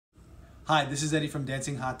Hi, this is Eddie from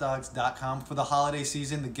DancingHotDogs.com. For the holiday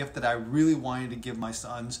season, the gift that I really wanted to give my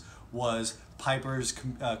sons was Piper's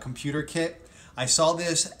computer kit. I saw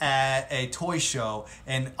this at a toy show,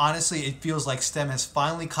 and honestly, it feels like STEM has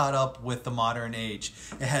finally caught up with the modern age.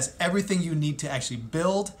 It has everything you need to actually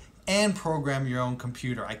build and program your own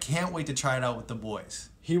computer. I can't wait to try it out with the boys.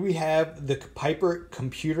 Here we have the Piper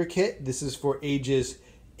computer kit. This is for ages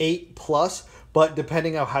 8+, but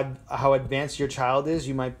depending on how advanced your child is,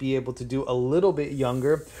 you might be able to do a little bit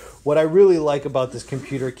younger. What I really like about this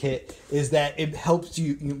computer kit is that it helps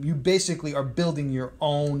you basically are building your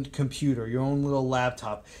own computer, your own little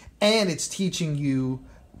laptop, and it's teaching you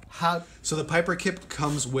how. So the Piper kit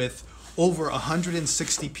comes with over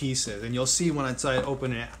 160 pieces, and you'll see when I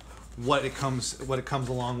open it what it comes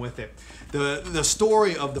along with it. The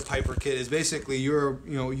story of the Piper kit is basically you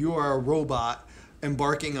are a robot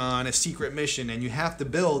embarking on a secret mission, and you have to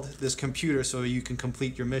build this computer so you can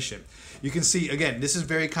complete your mission. You can see, again, this is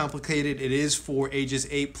very complicated. It is for ages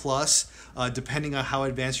 8+. Depending on how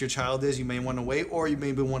advanced your child is, you may want to wait, or you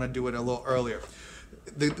maybe want to do it a little earlier.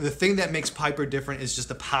 The thing that makes Piper different is just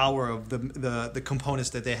the power of the components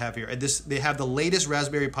that they have here. They have the latest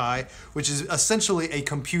Raspberry Pi, which is essentially a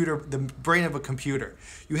computer, the brain of a computer.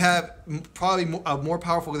 You have probably more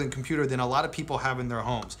powerful than computer than a lot of people have in their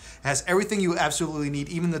homes. It has everything you absolutely need,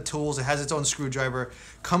 even the tools. It has its own screwdriver,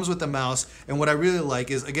 comes with the mouse, and what I really like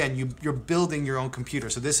is, again, you're building your own computer.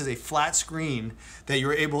 So this is a flat screen that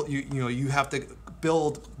you're able, you have to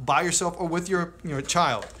build by yourself or with your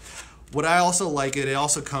child. What I also like, it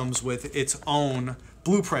also comes with its own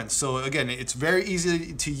blueprints. So again, it's very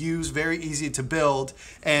easy to use, very easy to build,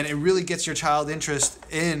 and it really gets your child interest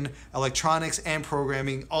in electronics and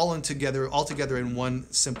programming all together in one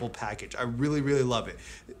simple package. I really, really love it.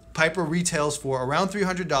 Piper retails for around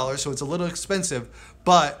 $300, so it's a little expensive,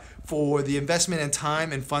 but for the investment and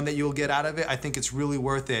time and fun that you'll get out of it, I think it's really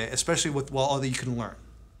worth it, especially with all that you can learn.